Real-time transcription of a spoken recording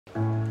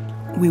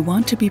We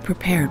want to be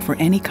prepared for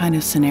any kind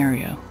of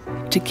scenario,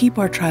 to keep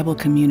our tribal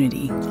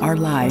community, our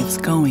lives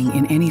going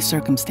in any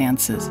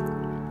circumstances.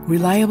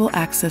 Reliable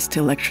access to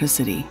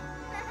electricity,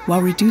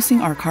 while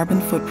reducing our carbon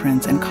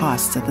footprints and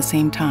costs at the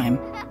same time.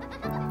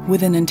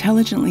 With an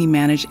intelligently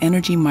managed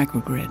energy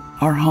microgrid,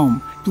 our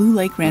home, Blue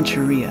Lake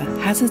Rancheria,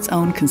 has its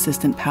own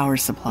consistent power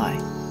supply.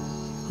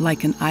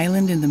 Like an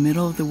island in the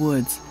middle of the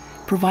woods,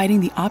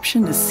 providing the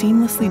option to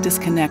seamlessly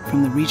disconnect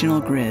from the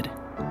regional grid.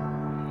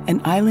 An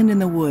island in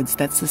the woods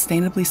that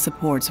sustainably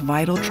supports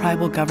vital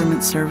tribal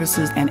government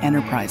services and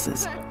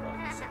enterprises.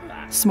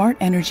 Smart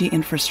energy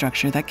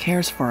infrastructure that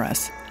cares for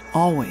us,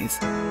 always.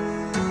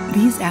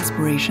 These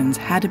aspirations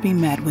had to be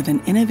met with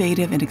an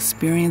innovative and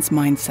experienced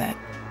mindset.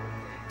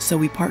 So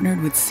we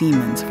partnered with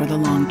Siemens for the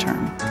long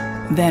term.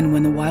 Then,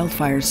 when the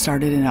wildfires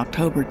started in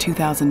October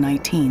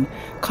 2019,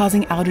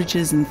 causing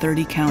outages in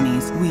 30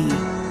 counties, we,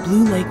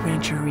 Blue Lake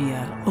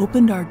Rancheria,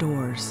 opened our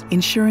doors,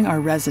 ensuring our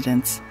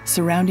residents,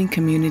 surrounding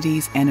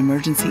communities, and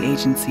emergency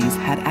agencies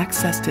had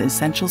access to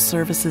essential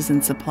services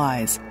and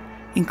supplies,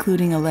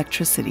 including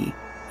electricity,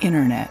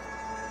 internet,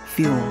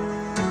 fuel,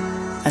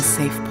 a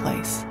safe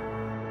place.